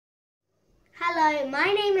Hello, my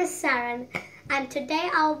name is Saran and today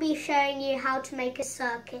I'll be showing you how to make a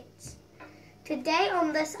circuit. Today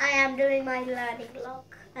on this I am doing my learning log.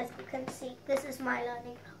 As you can see, this is my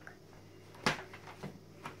learning log.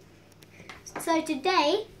 So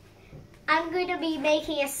today I'm going to be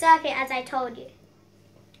making a circuit as I told you.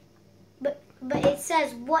 But it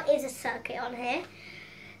says what is a circuit on here.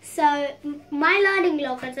 So my learning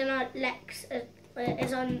log is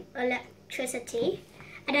on electricity.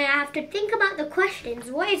 And I have to think about the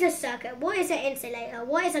questions. What is a circuit? What is an insulator?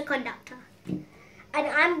 What is a conductor? And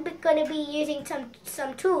I'm going to be using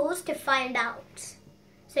some tools to find out.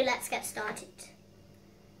 So let's get started.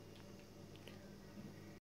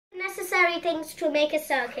 Necessary things to make a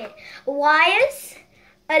circuit. Wires,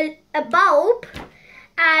 a bulb,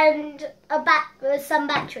 and some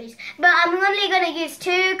batteries. But I'm only going to use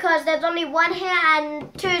two because there's only one here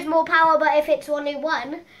and two is more power, but if it's only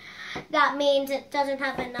one, that means it doesn't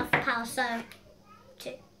have enough power, so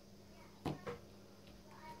two.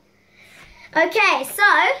 Okay, so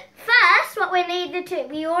first what we need to do,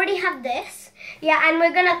 we already have this. Yeah, and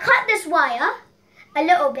we're going to cut this wire a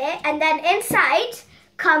little bit and then inside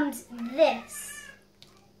comes this.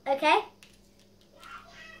 Okay?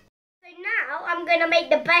 So now I'm going to make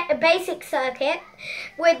the basic circuit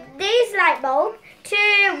with these light bulbs,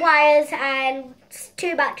 two wires and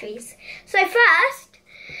two batteries. So first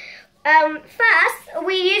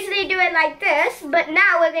we usually do it like this, but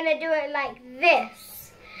now we're going to do it like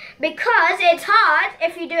this. Because it's hard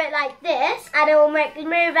if you do it like this and it will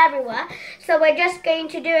move everywhere. So we're just going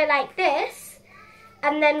to do it like this.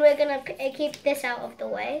 And then we're going to keep this out of the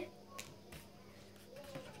way.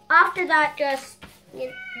 After that,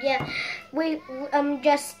 we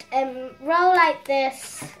just roll like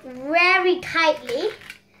this very tightly.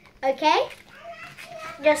 Okay?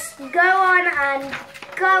 Just go on and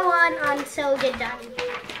go on until you're done.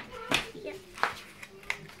 Yeah.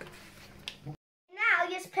 Now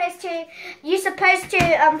you're supposed to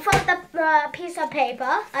fold the piece of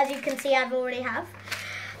paper, as you can see I've already have.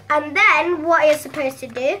 And then what you're supposed to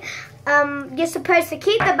do, you're supposed to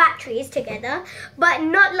keep the batteries together, but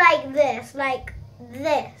not like this, like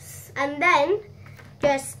this. And then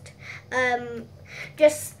just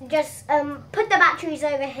put the batteries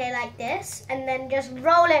over here like this, and then just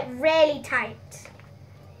roll it really tight.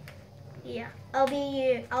 Yeah,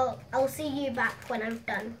 I'll see you back when I'm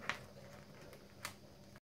done.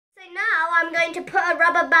 So now I'm going to put a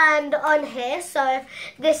rubber band on here, so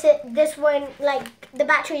this won't, like, the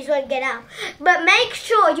batteries won't get out. But make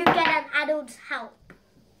sure you get an adult's help.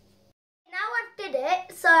 Now I've did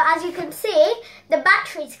it, so as you can see, the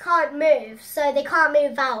batteries can't move, so they can't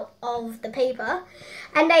move out of the paper.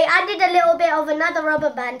 And I added a little bit of another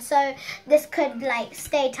rubber band, so this could like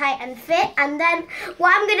stay tight and fit. And then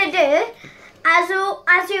what I'm going to do, as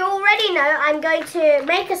you already know, I'm going to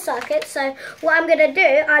make a circuit. So what I'm going to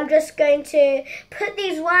do, I'm just going to put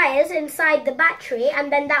these wires inside the battery, and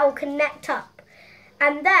then that will connect up.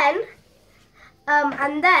 And then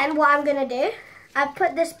what I'm going to do, I've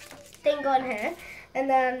put this thing on here, and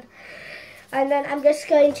then I'm just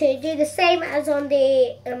going to do the same as on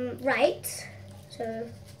the right. So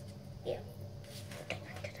yeah.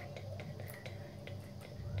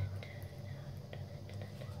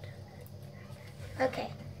 Okay.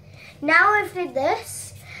 Now with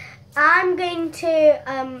this, I'm going to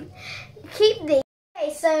keep these.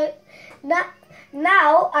 Okay, so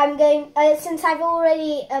now I'm going, since I've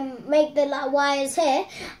already made the wires here,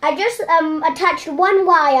 I just attached one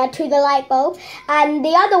wire to the light bulb, and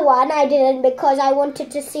the other one I didn't because I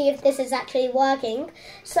wanted to see if this is actually working.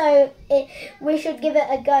 So we should give it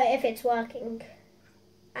a go if it's working.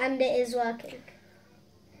 And it is working.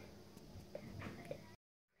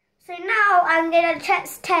 So now I'm going to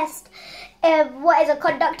test what is a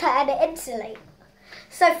conductor and an insulator.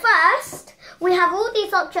 So first, we have all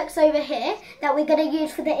these objects over here that we're going to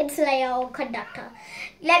use for the insulator or conductor.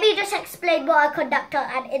 Let me just explain what a conductor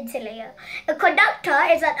and insulator. A conductor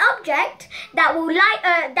is an object that will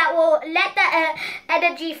let the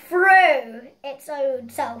energy through its own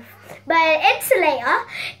self. But an insulator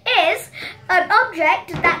is an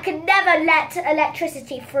object that can never let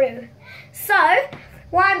electricity through. So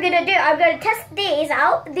what I'm going to do, I'm going to test these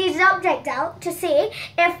objects out to see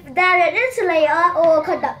if they're an insulator or a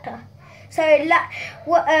conductor. So,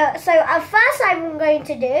 at first I'm going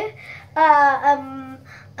to do,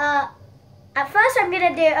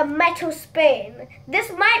 a metal spoon.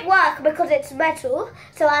 This might work because it's metal,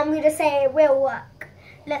 so I'm going to say it will work.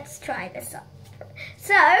 Let's try this out.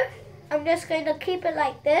 So, I'm just going to keep it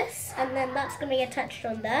like this, and then that's going to be attached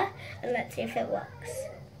on there, and let's see if it works.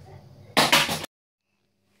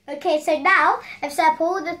 Okay, so now I've set up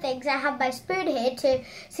all the things. I have my spoon here to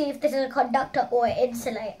see if this is a conductor or an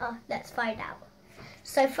insulator. Let's find out.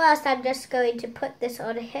 So first I'm just going to put this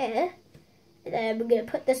on here. And then we're going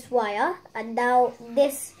to put this wire. And now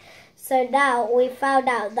this, so now we found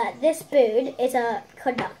out that this spoon is a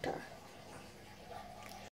conductor.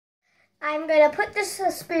 I'm going to put this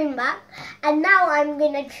spoon back. And now I'm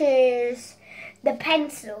going to choose the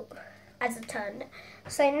pencil as a turn.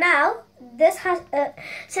 So now this has,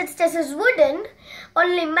 since this is wooden,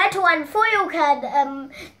 only metal and foil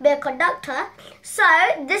can be a conductor. So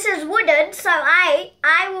this is wooden, so I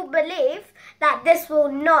will believe that this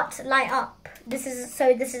will not light up. This is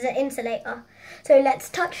an insulator. So let's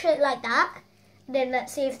touch it like that. Then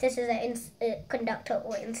let's see if this is a conductor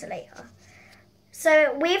or insulator.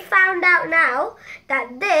 So we found out now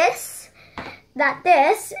that this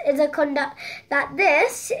is a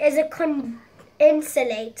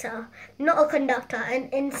insulator, not a conductor, an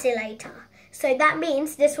insulator. So that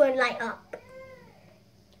means this won't light up.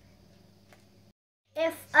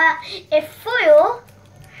 If foil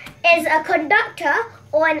is a conductor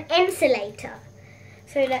or an insulator.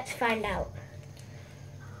 So let's find out.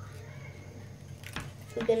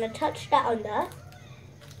 We're gonna touch that on there.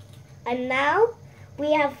 And now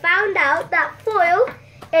we have found out that foil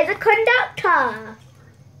is a conductor.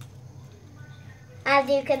 As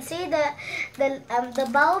you can see, the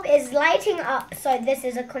bulb is lighting up, so this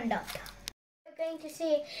is a conductor. We're going to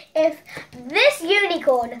see if this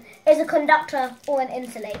unicorn is a conductor or an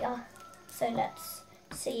insulator. So let's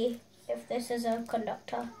see if this is a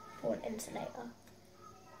conductor or an insulator.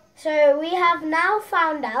 So we have now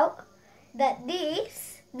found out that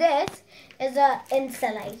this is an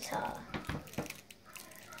insulator.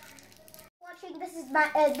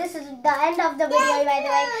 This is the end of the video, by the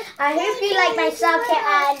way. I hope you like my circuit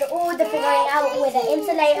and all the figuring out with an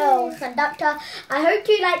insulator or conductor. I hope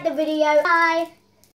you like the video. Bye.